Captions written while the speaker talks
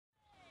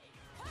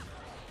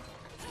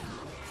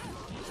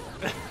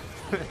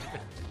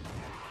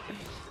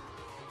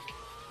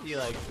He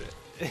likes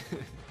it.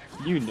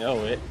 You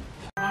know it.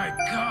 My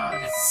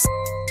God.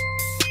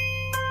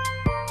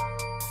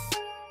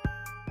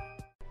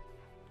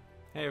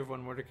 Hey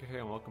everyone, Mordecai here,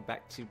 and welcome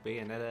back to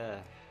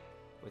Bayonetta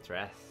with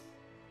Rass.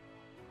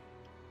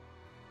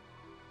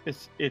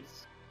 It's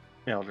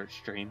Elder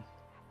Stream.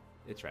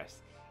 It's Rass.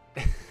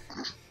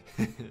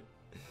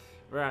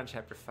 We're on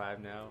chapter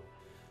 5 now,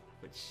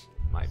 which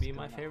might be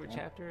my favorite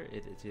chapter.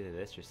 It's either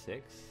this or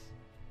 6.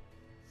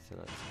 So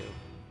let's go.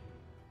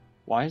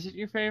 Why is it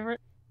your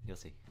favorite? You'll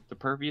see. The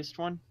perviest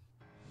one?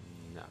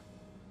 No.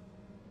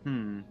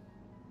 Don't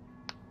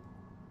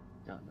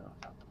know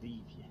if I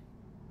believe you.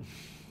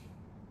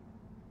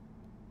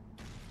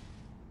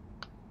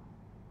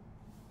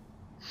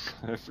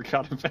 I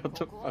forgot about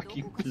the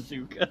fucking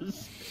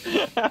bazookas.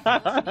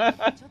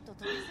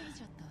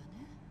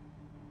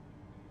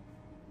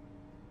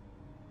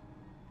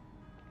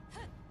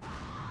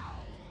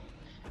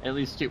 At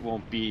least it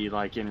won't be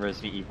like in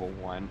Resident Evil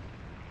 1.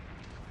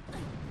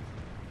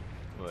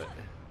 What?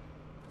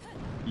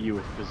 You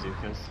with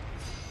bazookas.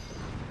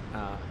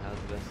 Oh, that was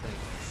the best thing.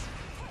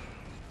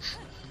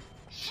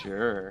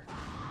 Sure.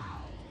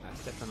 I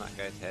stepped on that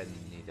guy's head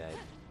and he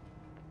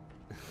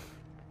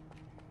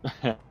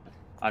died.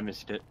 I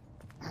missed it.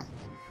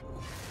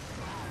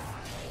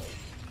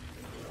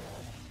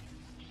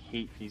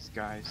 Hate these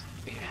guys.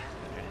 Yeah,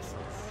 they're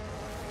assholes.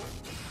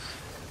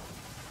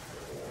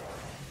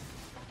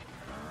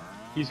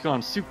 He's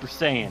gone Super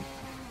Saiyan.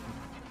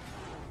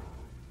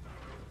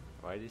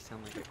 Why does he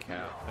sound like a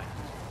cow?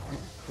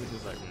 He's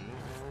just like...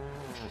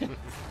 I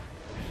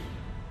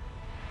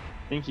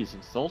think he's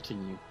insulting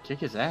you. Kick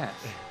his ass.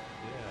 Yeah.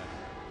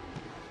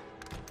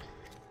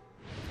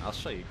 I'll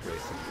show you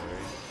Grace and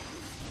Glory.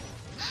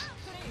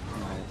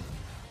 Nice.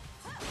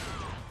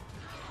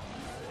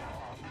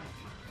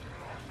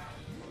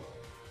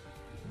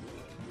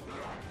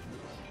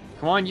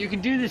 Come on, you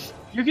can do this!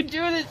 You can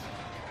do this!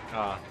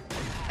 Ah.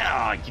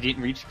 Ah, you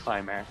didn't reach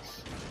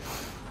climax.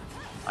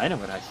 I know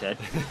what I said.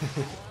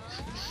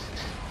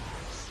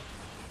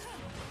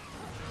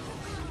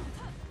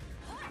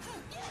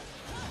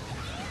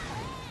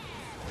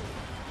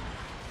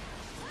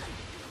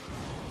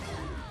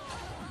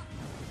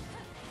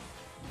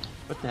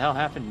 What the hell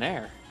happened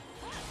there?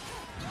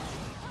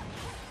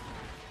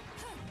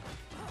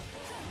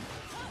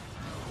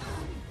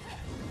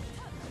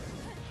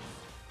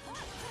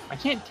 I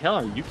can't tell.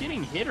 Are you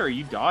getting hit or are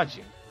you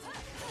dodging?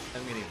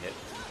 I'm getting hit.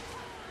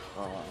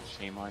 Oh,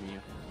 shame on you.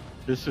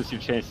 This was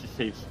your chance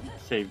to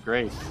save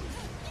Grace.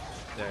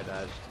 There, I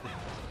dodged.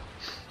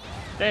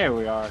 There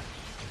we are.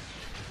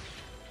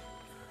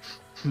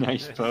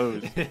 Nice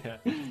pose. Yeah.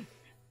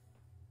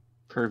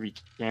 Pervy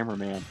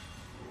cameraman.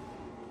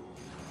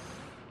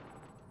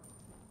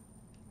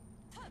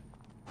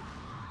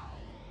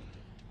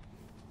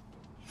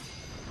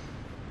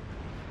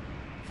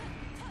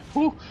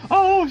 Ooh.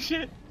 Oh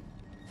shit!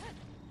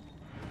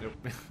 Nope.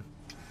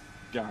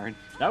 Darn.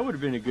 That would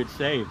have been a good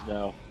save,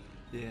 though.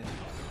 Yeah.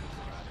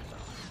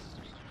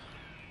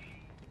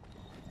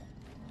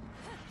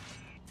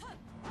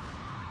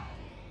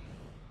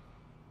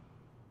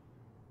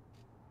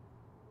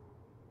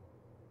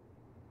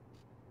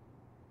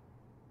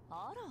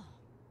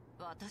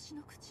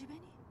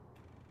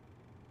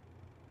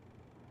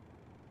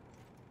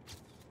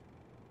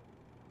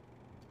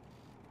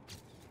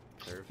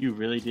 You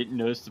really didn't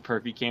notice the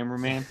pervy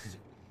cameraman?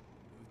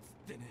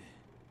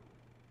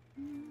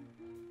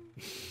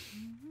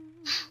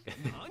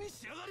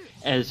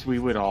 As we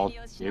would all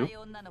do.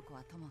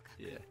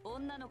 Yeah.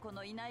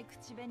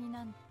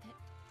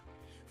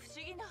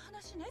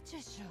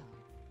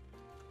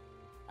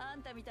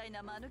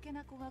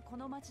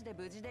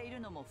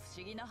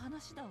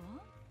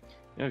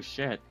 Oh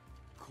shit.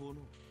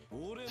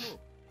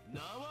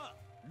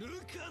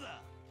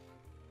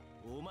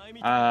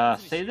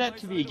 Say that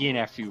to me again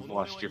after you've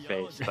washed your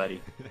face,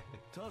 buddy.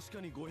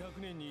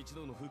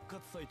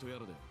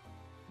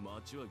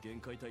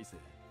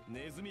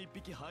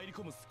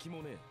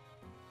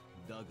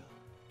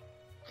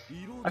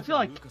 I feel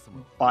like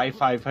by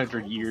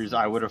 500 years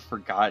I would have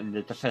forgotten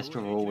that the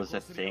festival was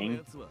a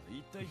thing.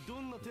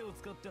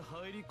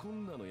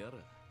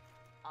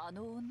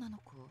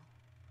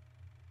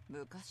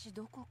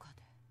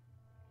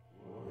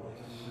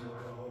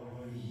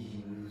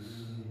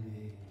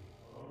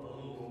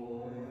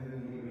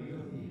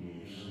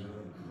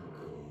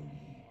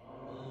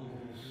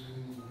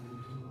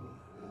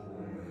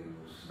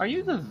 Are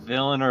you the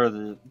villain or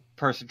the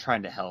person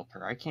trying to help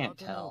her? I can't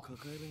tell.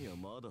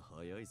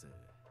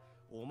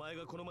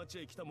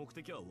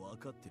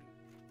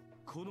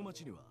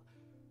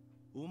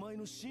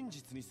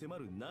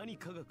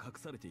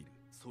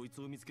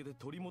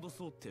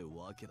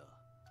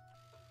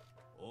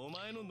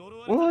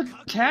 Well,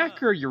 attack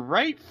her, you're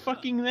right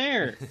fucking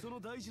there.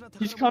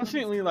 He's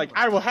constantly like,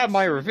 I will have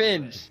my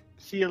revenge.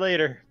 See you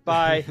later.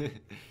 Bye.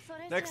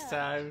 Next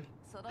time.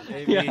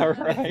 Maybe. Yeah,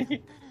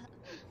 right.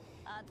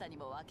 あんたに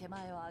も分け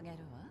前をあげるわ。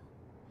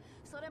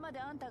それまで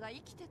あんたが生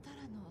きてたら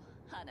の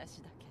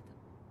話だけど。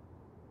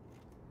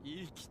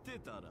生きて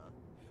たら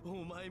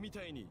お前み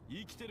たいに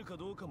生きてるか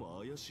どうか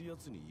も怪しい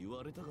奴に言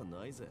われたが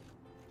ないぜ。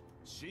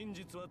真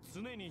実は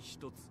常に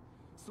一つ。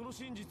その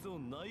真実を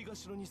ないが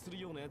しろにする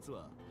ような奴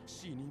は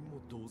死人も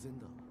同然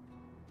だ。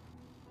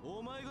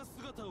お前が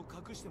姿を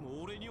隠して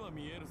も俺には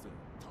見えるぜ。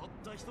たっ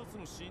た一つ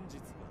の真実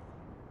が。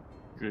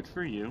Good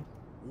for you.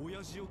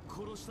 親父を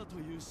殺したと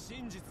いう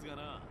真実が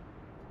な。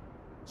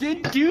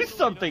Then do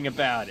something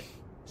about it.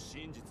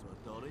 真実は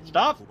誰にも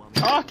Stop 拒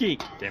め talking.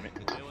 Damn it.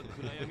 俺は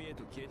暗闇へ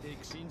と消えてい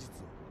く真実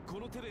をこ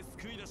の手で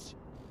救い出し、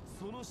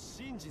その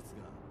真実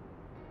が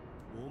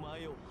お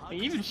前を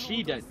Even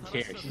she doesn't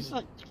care. She's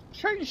like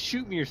trying to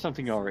shoot me or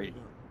something already.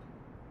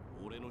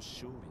 俺の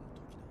勝利の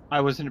時だ。 I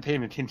wasn't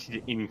paying attention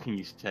to anything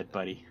you said,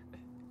 buddy.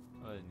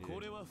 こ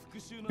れは復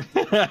讐なん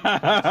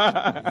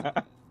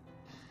て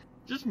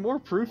Just more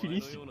proof he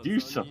needs to do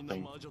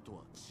something.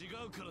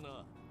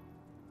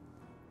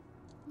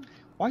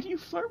 Why do you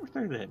flirt with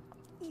her then?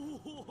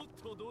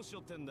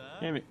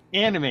 Damn it.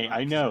 Anime,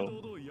 I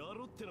know.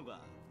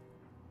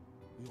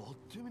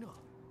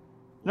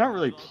 Not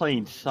really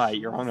plain sight.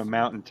 You're on a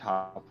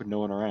mountaintop with no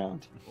one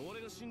around.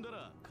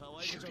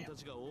 Shoot him.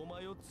 Is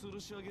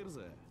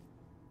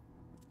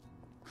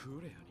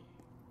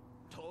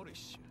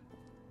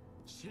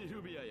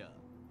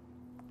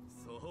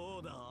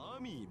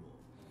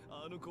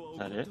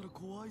that it?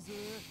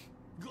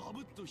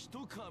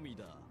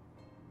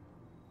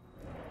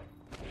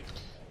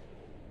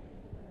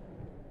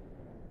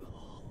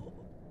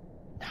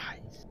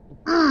 Nice.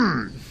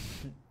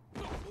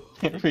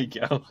 There we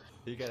go.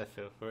 You gotta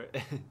feel for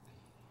it.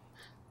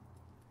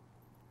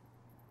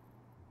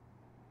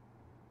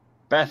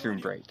 Bathroom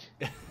break.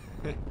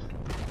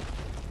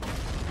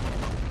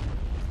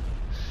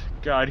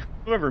 God,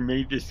 whoever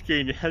made this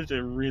game has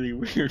a really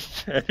weird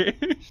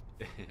fetish.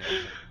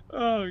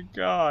 Oh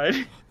God.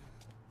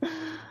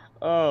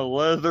 Oh,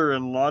 leather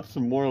and lots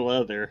of more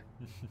leather.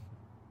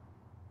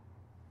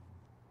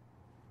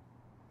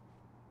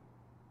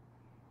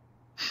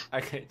 I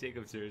can't take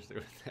him seriously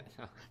with that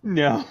now.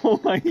 No,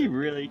 I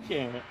really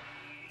can't.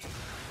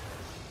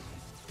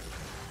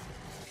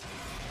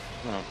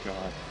 Oh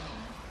God.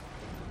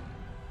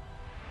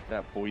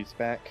 That boy's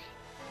back.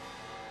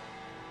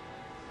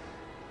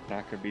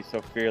 Not gonna be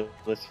so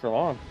fearless for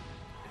long.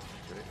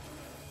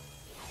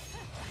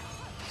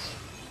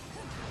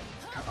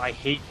 I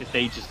hate that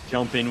they just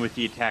jump in with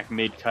the attack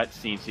mid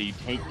cutscene so you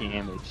take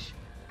damage.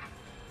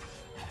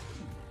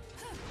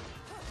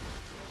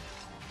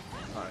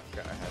 Oh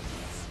God, I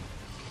have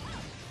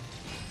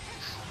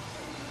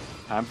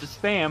Time to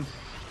spam.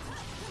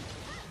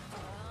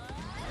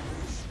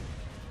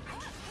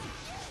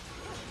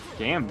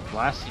 Damn,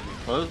 blasted your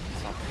clothes or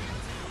something.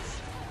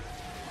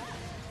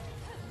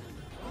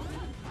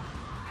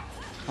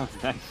 Oh,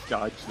 nice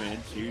dodge, man,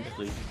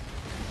 seriously.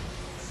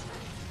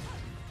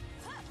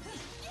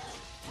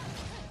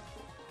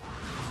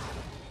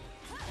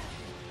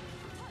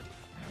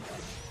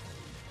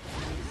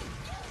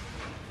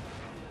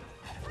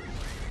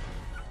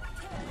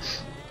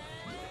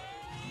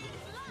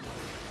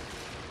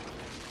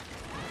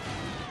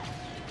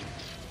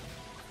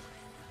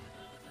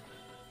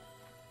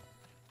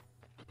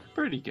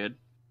 Pretty good.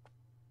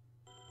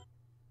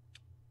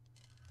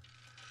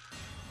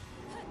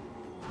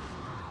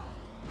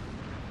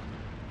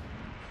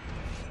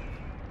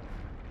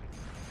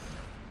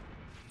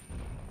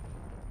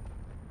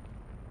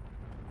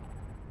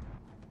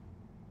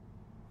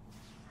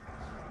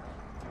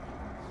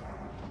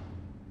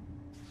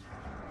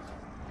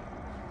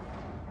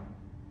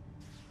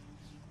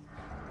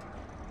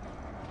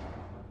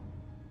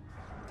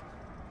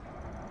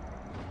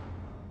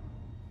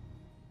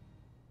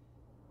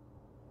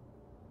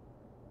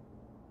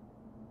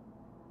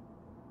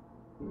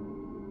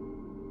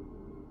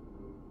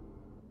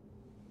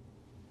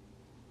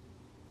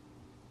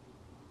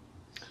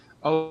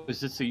 Oh, is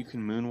this so you can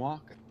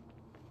moonwalk?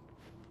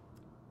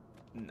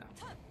 no.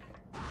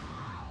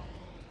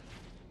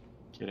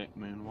 Get it?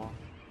 Moonwalk.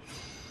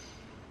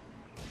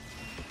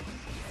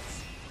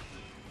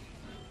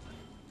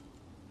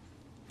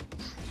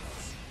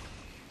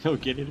 He'll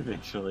get it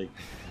eventually.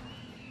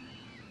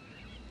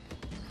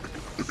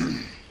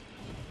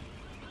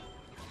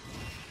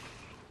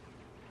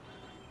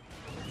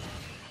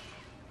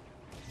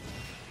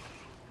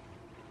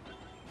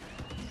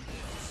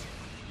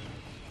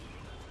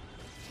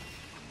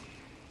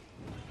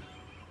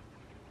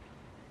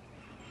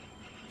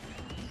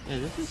 Yeah,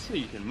 this is so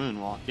you can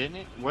moonwalk, isn't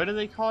it? What do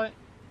they call it?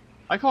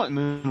 I call it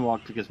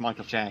moonwalk because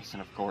Michael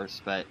Jackson, of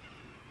course, but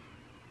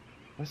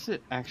what's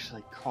it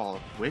actually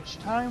called? Witch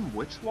time?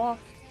 Witch walk?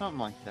 Something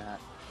like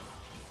that.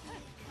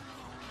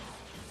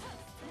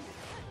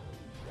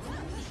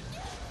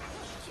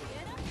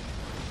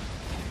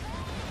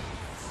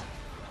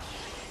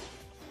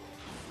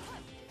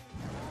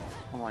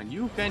 Come on,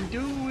 you can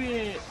do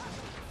it!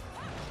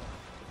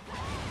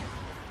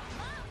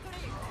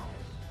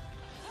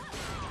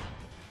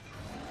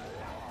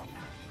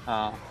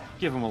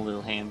 Give him a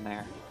little hand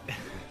there.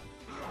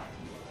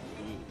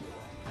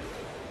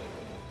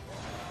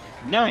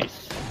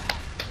 Nice!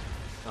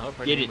 I hope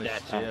her Get name it was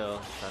that time.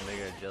 Jill, so I make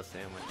her a Jill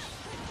sandwich.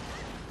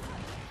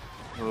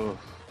 Oh.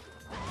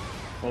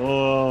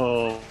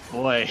 Oh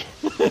boy.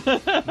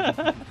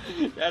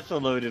 That's a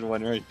loaded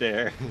one right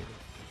there.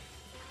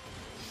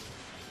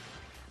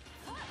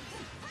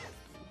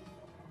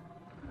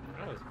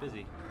 Oh, it's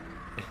busy.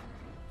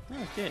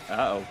 Okay.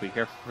 Uh-oh, be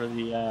careful for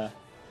the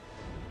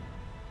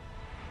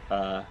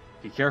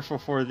be careful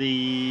for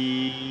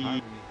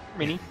the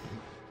mini.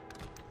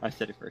 I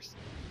said it first.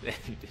 You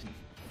didn't.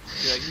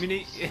 You're like,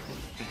 Mini!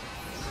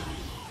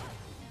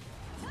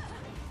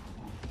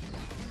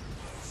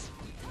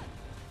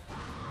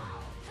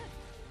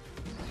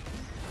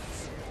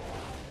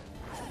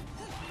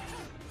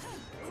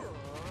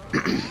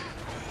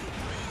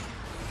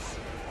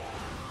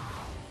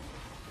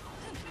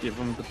 Give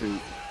him the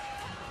boot.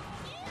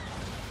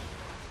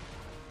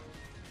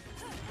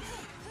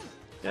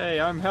 Hey,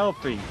 I'm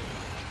helping.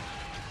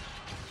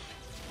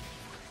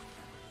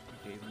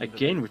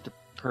 Again with the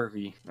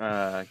pervy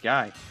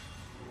guy.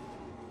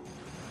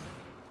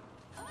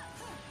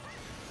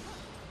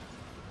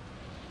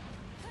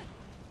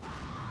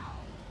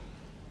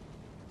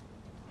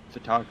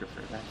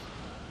 Photographer, that.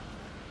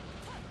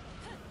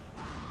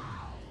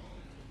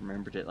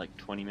 Remembered it like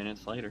 20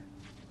 minutes later.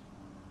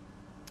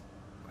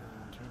 I'm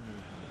trying to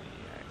remember how many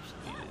I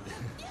actually needed.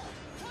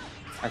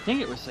 I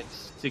think it was like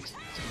 6.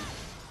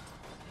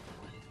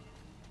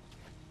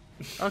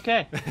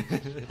 Okay.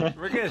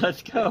 We're good.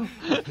 Let's go.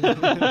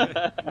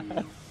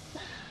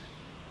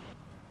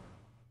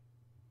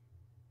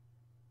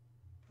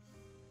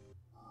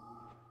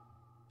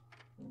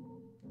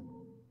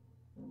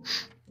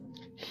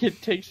 It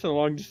takes so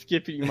long to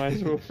skip it, you might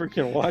as well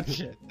freaking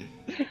watch it.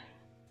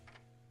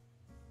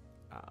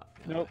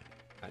 Nope.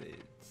 I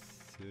did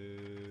so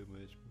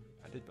much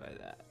more. I did buy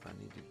that. I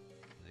need to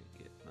like,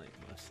 get like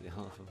mostly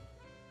all of them.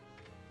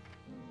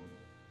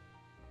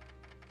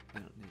 I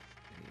don't need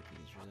any of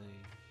these really.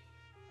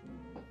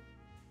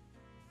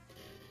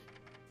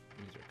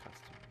 These are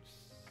customs.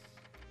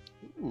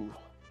 Ooh.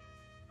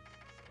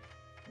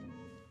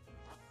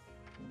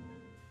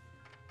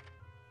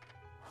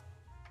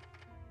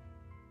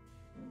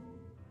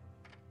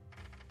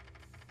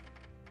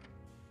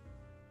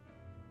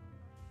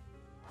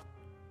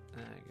 I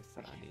guess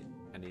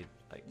I need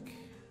like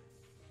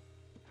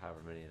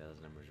however many of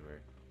those numbers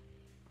were.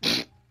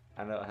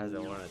 I know it has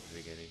a 1 at the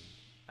beginning.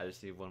 I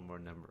just need one more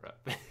number up.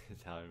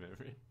 That's how I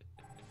remember it.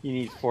 You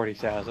need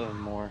 40,000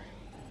 more.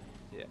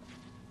 Yeah.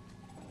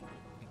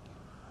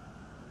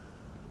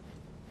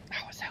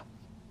 How was that?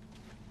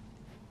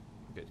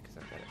 Good, because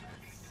I got it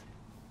maths.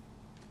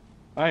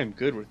 I am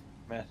good with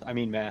math. I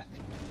mean math.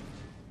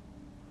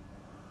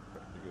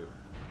 Good.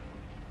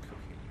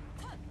 Cooking.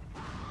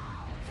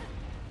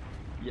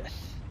 Yes.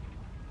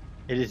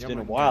 It has Yeah, been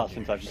a my while God,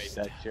 since you're I've made just-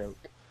 that joke.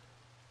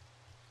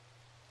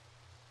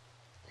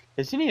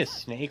 Isn't he a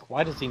snake?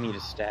 Why does he need a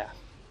staff?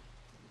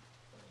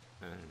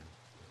 I don't know.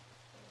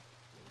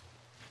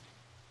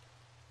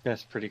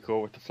 That's pretty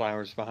cool with the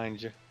flowers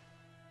behind you.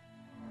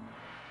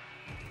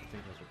 I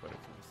think those are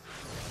butterflies.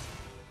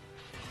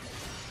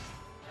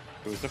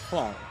 It was a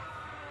flower.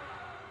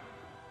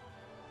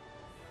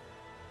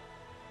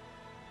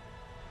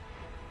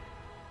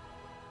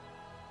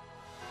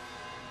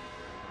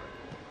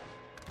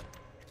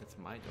 That's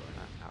my door,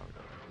 not our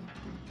door.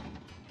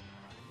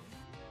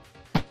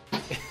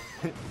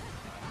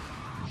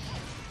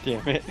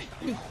 Damn it.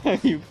 Are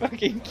you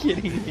fucking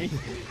kidding me?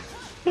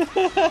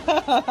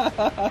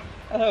 That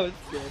was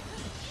good.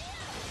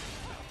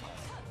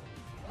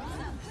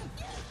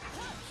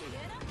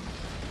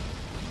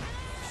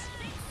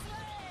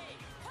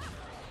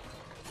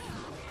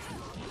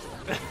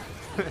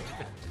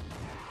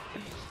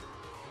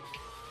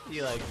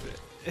 He likes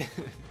it.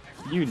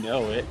 You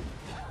know it.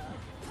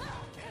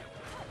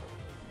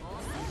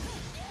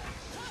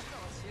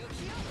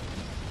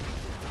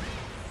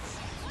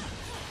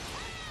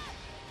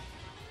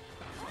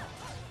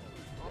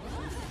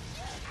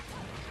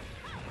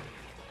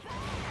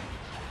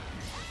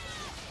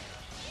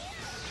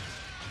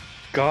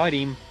 Got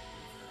him.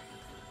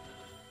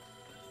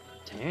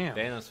 Damn.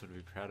 Thanos would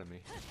be proud of me.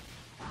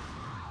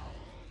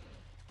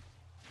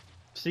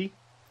 See?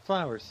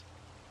 Flowers.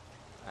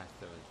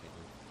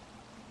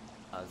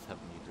 I was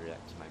helping you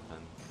react to my pun.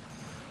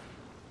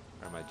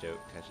 Or my joke,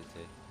 I should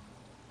say.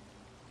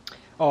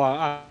 Oh,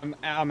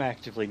 I'm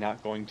actively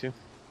not going to.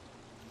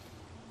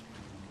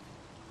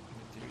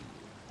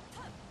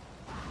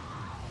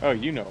 Oh,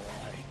 you know why.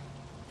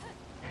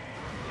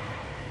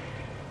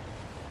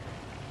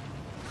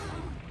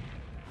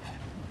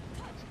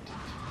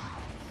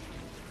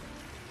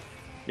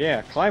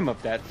 Yeah, climb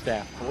up that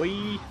staff,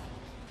 boy.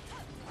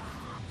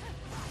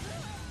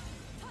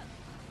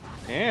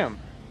 Damn.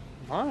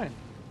 Come on.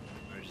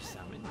 Or just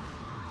summon.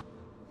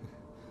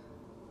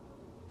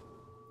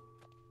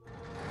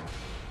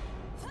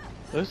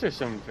 Those are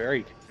some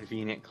very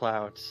convenient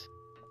clouds.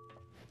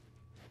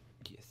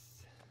 Yes.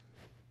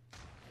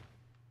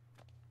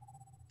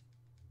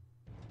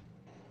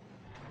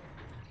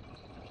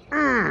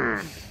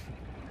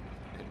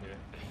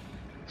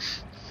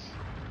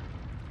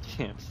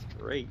 Damn straight.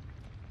 great.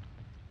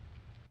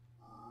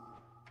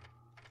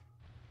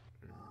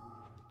 There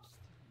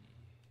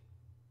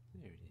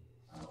it is.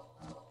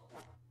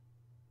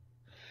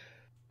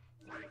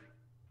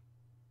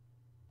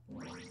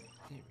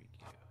 There we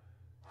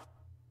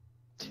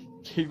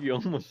go. Gave you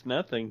almost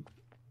nothing.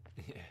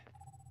 Yeah.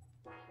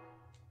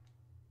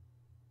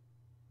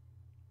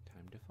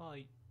 Time to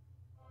fight.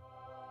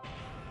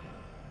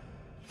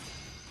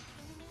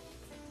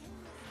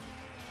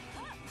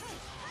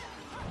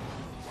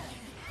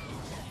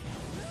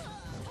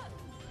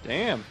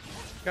 Damn.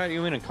 Got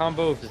you in a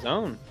combo of his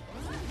own.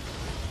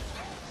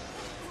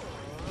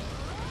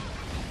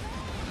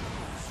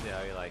 See how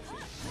he likes it.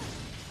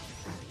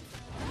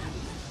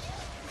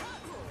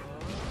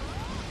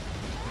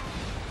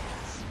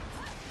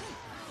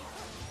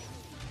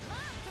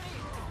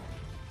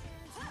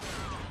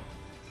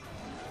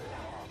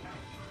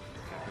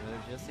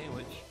 Another just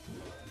sandwich.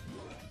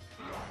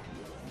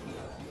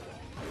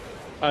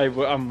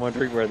 I'm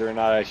wondering whether or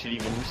not I should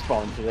even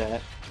respond to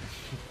that.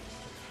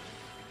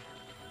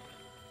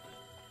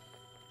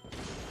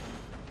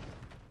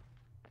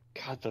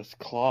 God, those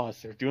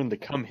claws, they're doing the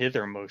come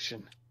hither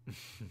motion.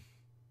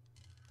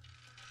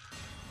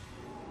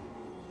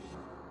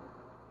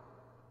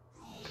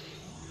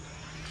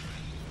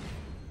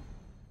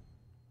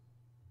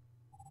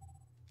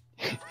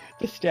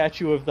 The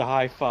statue of the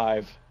high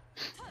five.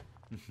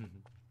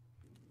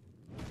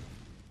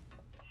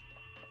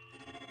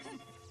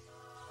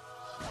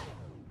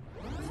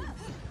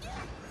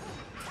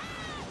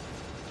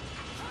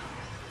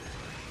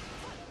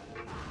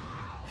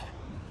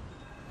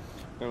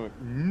 Oh,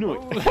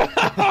 no.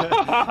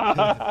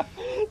 That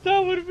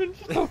would have been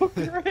so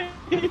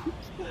great.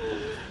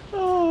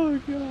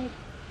 Oh, God.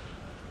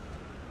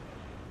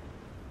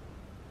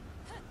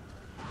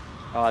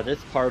 Oh, this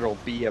part will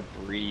be a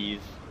breeze.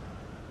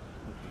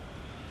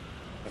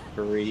 A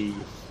breeze.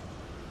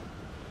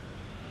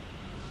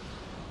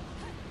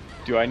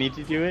 Do I need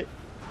to do it?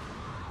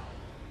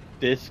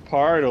 This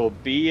part will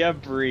be a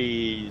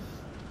breeze.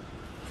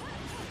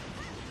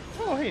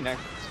 Oh, hey, no,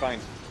 it's fine.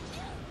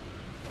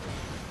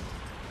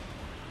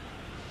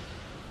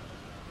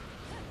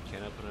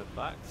 Can't open a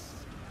box.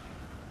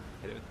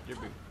 Hit it with your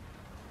boot.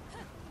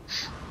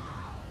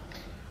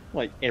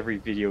 Like every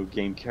video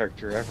game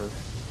character ever.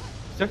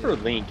 Except for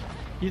Link.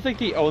 He's like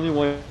the only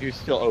one who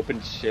still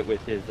opens shit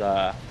with his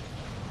hands.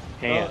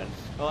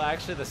 Well,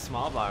 actually, the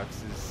small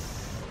box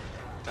is.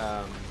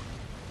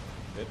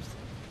 Oops.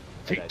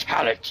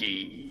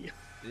 Fatality!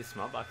 These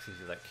small boxes,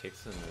 you like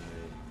kicks them and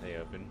they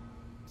open.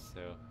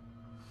 So.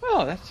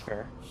 Oh, that's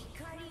fair.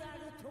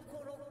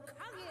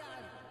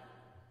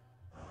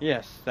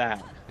 Yes,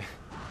 that.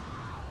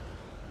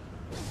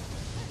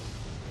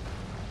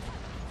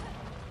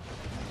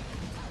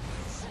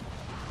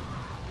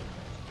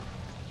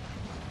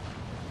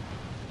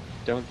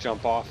 Don't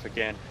jump off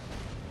again.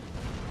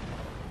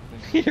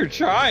 You're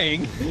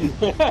trying!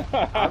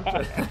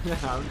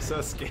 I'm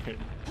so scared.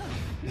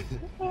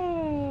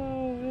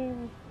 Oh,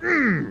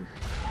 man.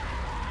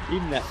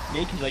 Even that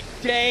snake is like,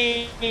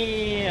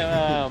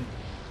 damn!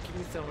 Give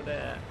me some of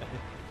that.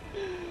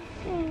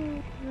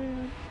 Oh,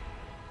 man.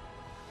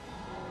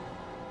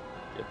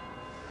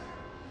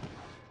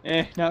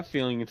 Yep. Not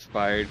feeling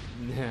inspired.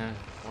 Yeah,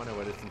 I wonder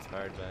what it's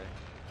inspired by.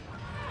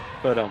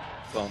 But,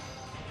 well.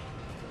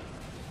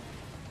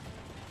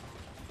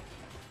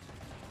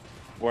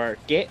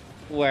 Work it,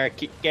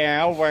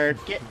 girl,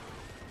 work it.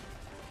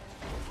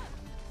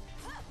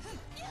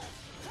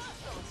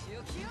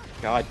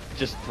 God,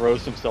 just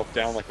throws himself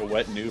down like a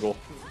wet noodle.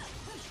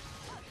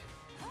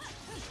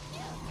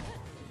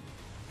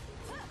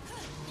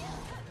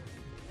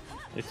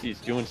 Let's see,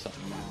 he's doing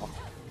something now.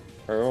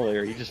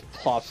 Earlier, he just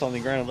plops on the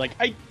ground and like,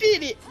 I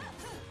did it!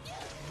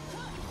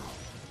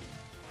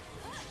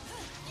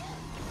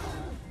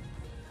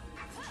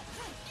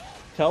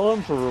 Tell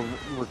him to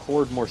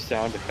record more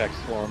sound effects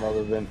for him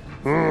other than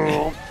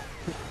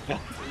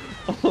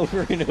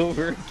over and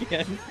over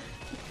again.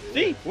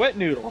 See? Wet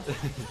noodle.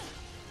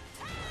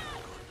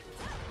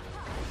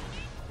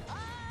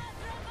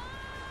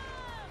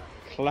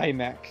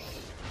 Climax.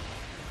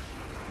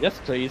 Yes,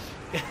 please.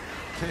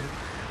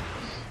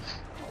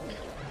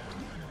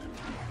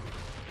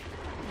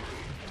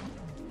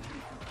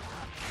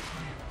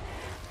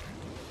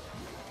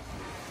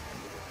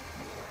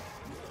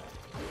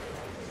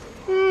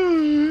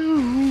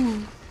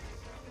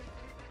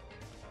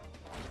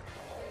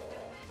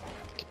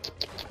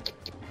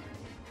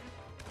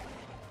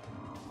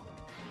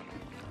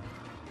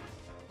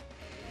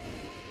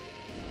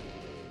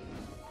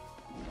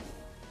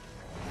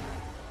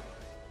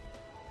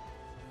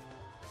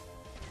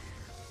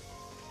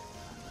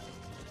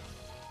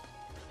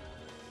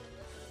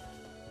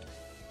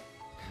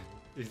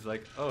 He's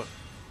like, oh,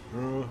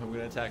 I'm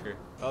gonna attack her.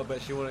 Oh,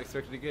 but she won't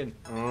expect it again.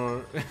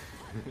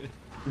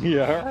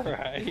 Yeah,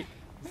 right.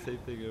 Same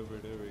thing over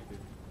and over again.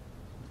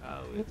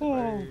 Oh, it's Oh, a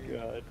bird.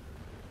 God.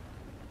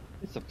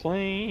 It's a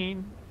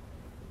plane.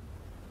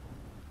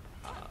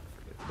 Ah,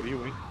 What are you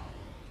doing?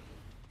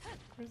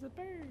 there's a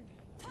bird.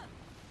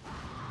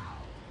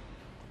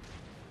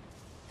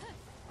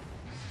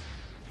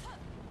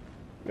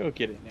 Go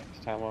get it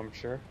next time, I'm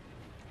sure.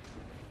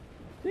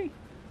 See?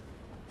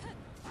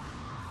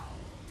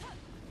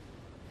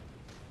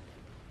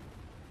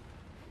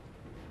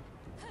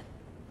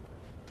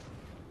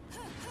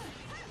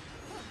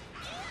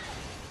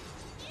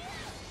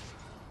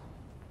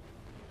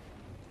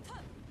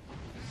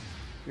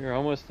 You're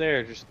almost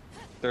there, just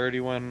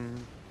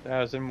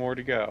 31,000 more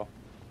to go.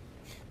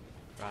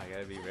 Wow, I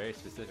gotta be very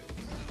specific.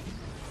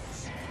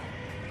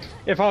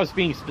 If I was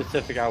being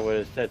specific, I would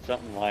have said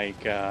something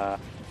like,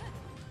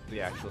 The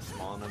actual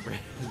small numbers.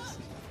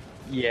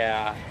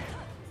 yeah.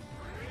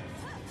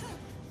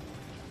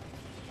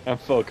 I'm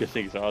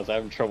focusing, so I was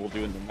having trouble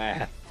doing the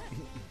math.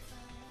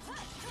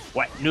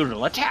 What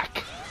noodle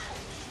attack?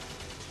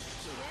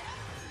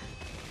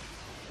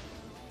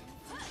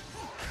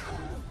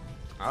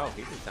 Oh,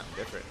 he did something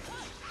different.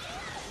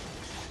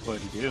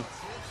 What did he do?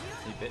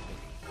 He bit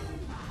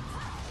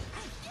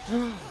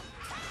me.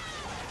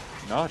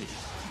 Naughty.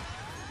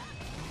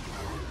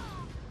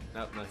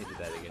 Nope, no, he did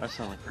that again. That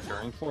sounds like we're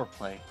during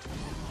foreplay.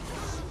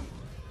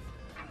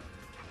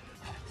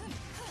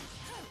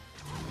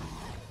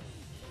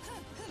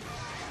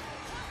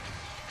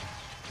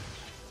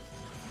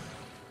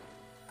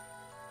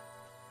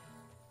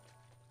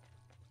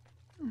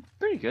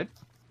 Pretty good.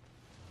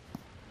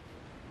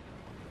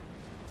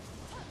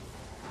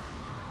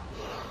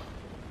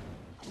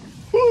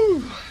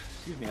 Woo!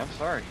 Excuse me, I'm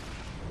sorry.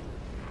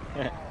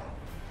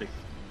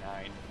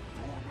 69.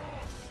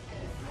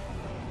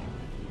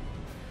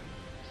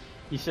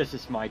 He says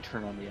it's my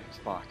turn on the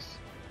Xbox.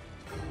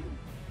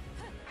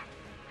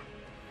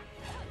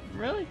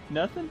 Really?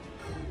 Nothing?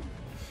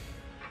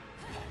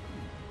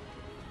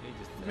 He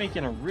just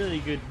Making a really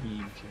good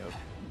meme joke.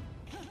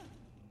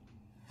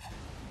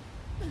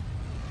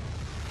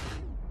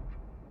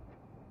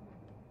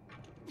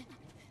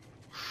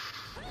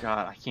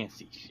 God, I can't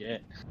see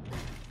shit.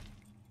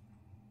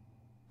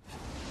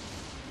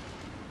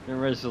 The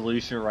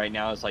resolution right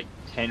now is like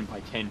 10 by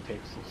 10 pixels.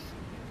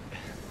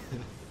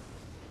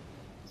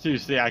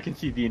 Seriously, I can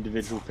see the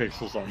individual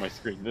pixels on my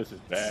screen. This is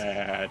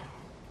bad.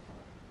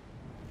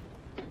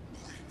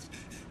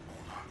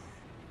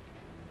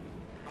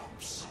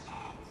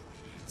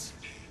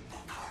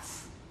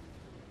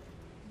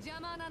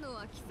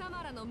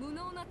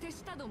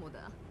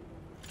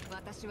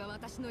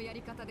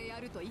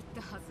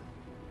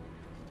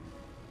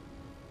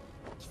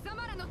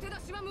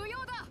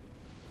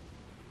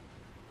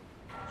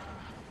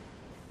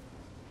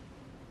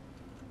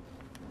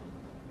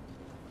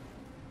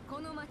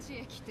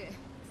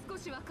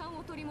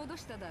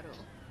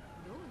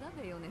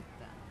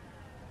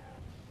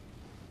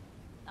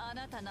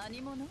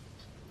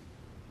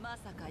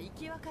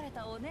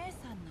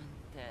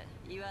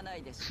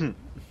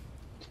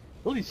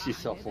 At least she's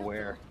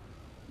self-aware.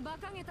 馬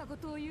鹿げたこ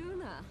とを言う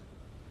な。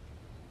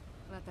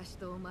私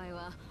とお前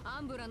はア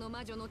ンブラの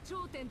魔女の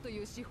頂点と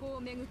いう司法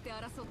をめぐって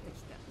争って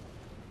きた。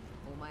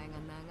お前が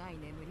長い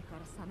眠りか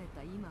ら覚め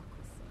た今こ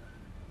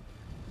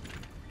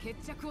そ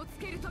決着をつ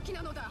ける時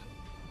なのだ。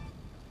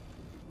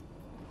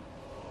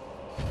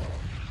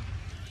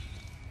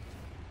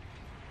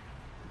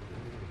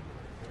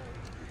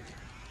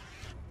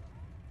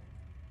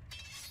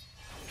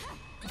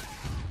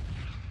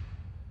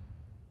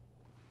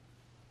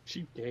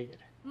She dead.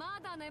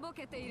 まだ寝ぼ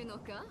けているの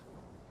か？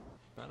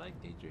 I like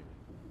daydreaming.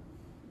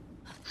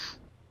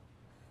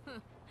 I'm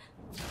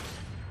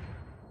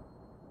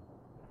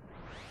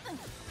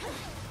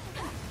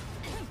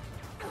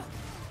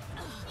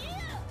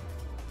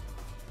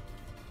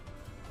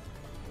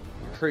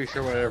pretty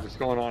sure whatever's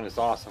going on is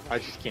awesome. I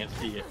just can't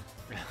see it.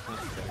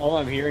 All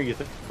I'm hearing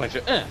is a bunch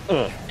of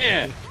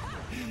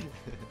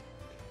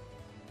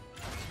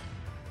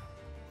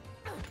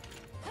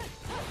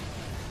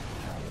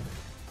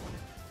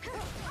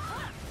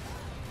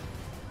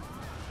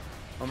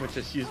I'm gonna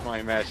just use my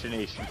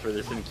imagination for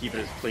this and keep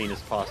it as clean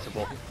as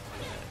possible.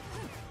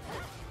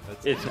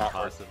 That's It's not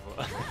possible.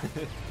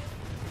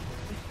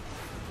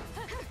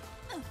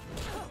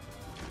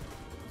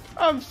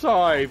 I'm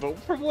sorry, but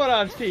from what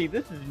I'm seeing,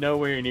 this is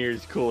nowhere near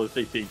as cool as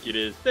they think it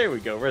is. There we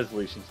go,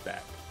 resolution's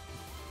back.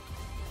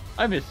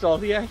 I missed all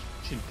the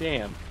action,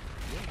 damn.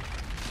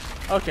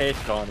 Okay,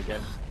 it's gone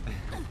again.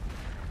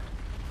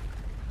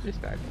 It's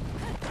back.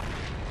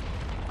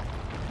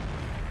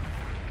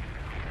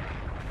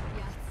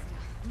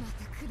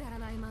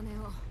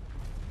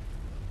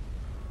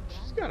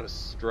 She's got a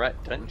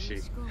strut, doesn't she?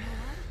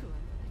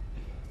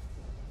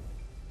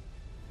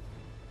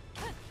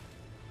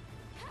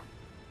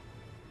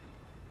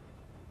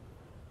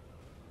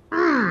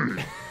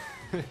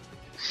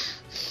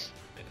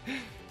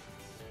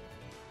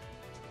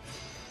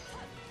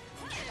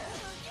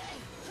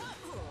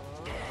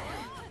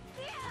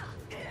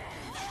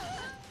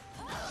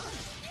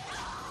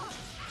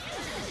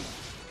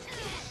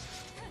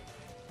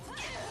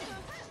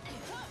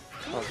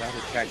 Oh, that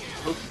attack.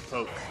 Pokey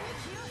poke.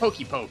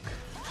 Pokey poke.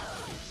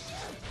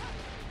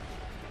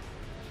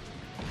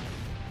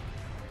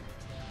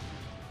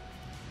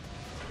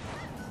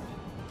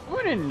 I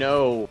want to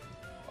know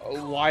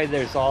why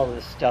there's all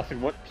this stuff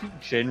and what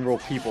general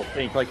people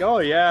think. Like, oh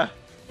yeah,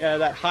 Yeah,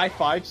 that high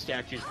five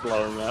statue's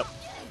blowing up.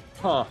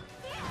 Huh.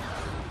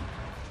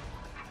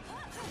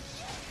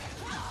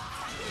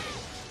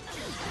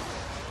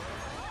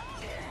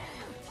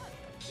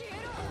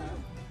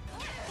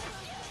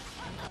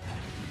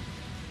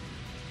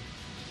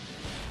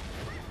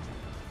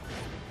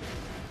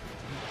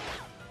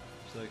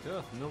 It's like,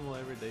 oh, normal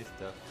everyday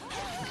stuff.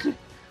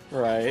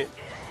 Right.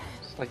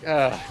 It's like,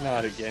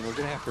 not again. We're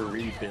gonna have to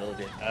rebuild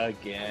it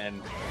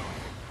again.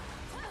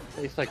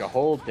 Takes like a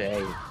whole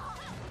day.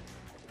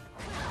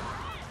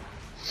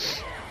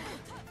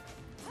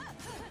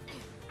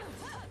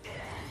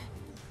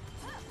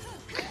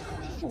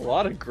 A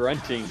lot of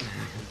grunting.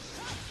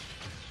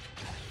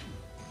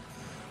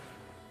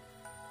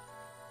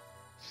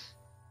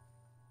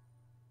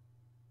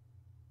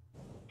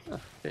 Oh,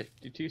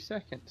 52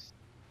 seconds.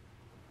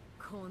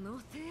 この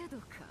程度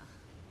か。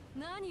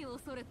何を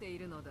恐れてい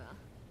るのだ。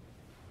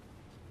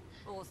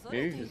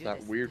 Maybe it's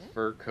that weird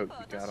fur coat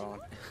you got on.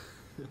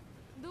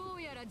 ど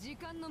うやら時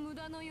間の無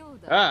駄のよう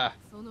だ。 Ah!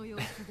 その様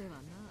子では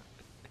な。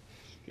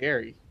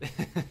 Scary.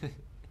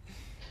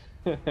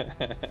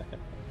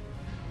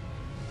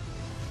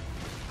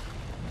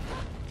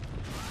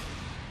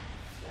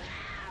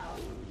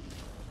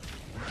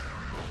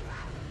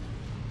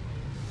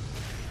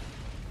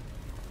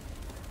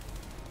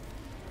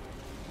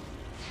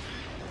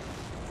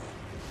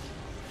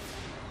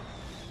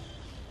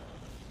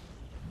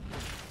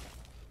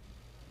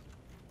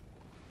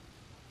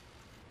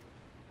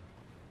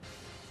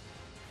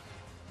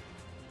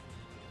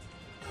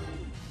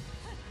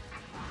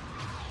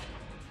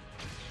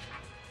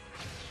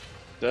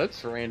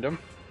 That's random.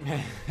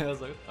 I was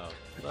like, oh.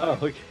 Oh,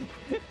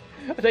 okay.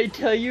 They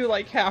tell you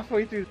like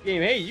halfway through the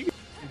game, hey, you can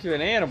turn into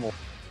an animal.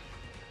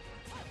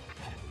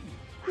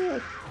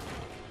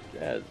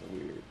 That's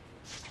weird.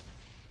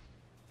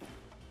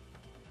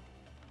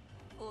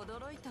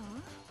 驚いた？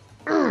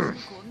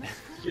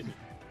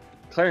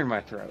 Clearing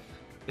my throat.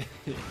 Yeah.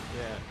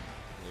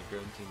 The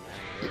grunting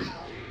animal.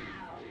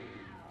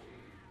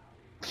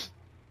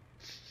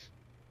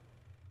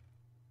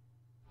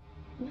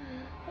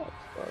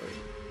 That's funny.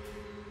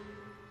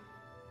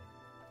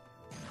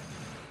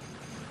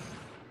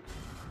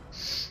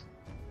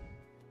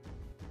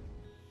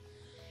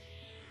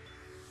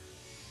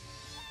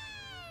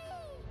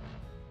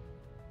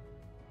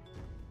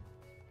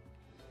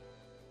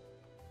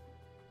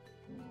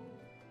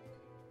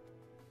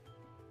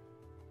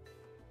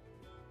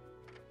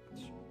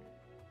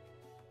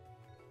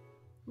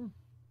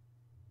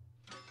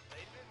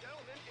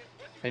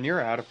 And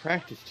you're out of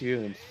practice too,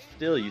 and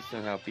still you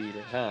somehow beat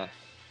it, huh?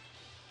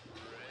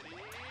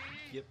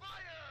 Yep.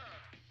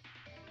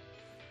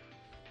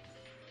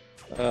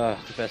 The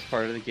best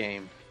part of the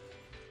game.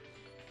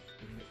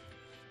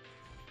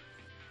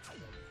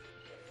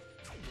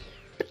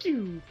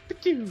 Pachoo!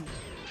 Pachoo!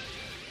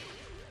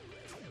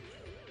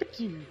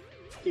 Pachoo!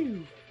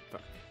 Pachoo!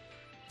 Fuck.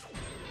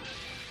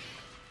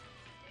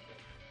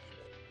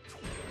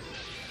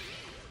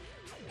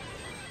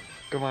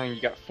 Come on, you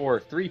got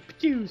 3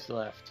 Pachoos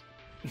left.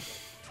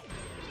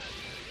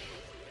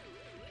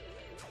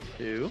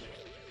 2.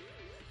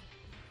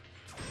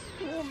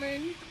 Oh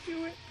man, you can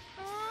do it.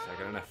 I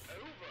got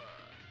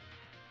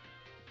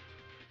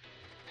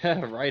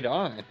enough. Right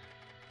on.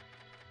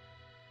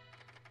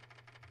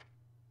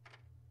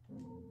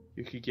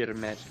 You could get a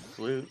magic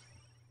flute.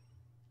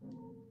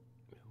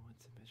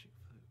 What's a magic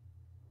flute?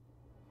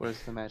 What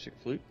does the magic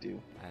flute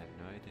do? I have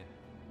no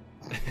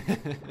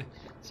idea.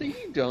 So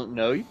you don't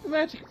know. The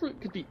magic flute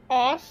could be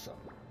awesome.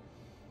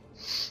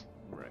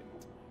 Right.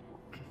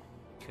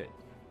 Okay.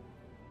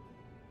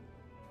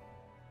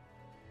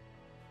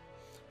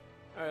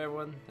 Alright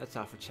everyone, that's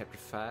all for chapter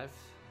 5.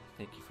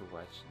 Thank you for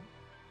watching.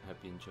 I hope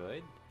you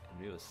enjoyed, and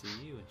we will see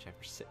you in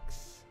chapter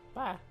 6.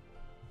 Bye!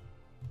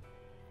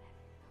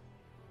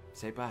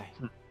 Say bye.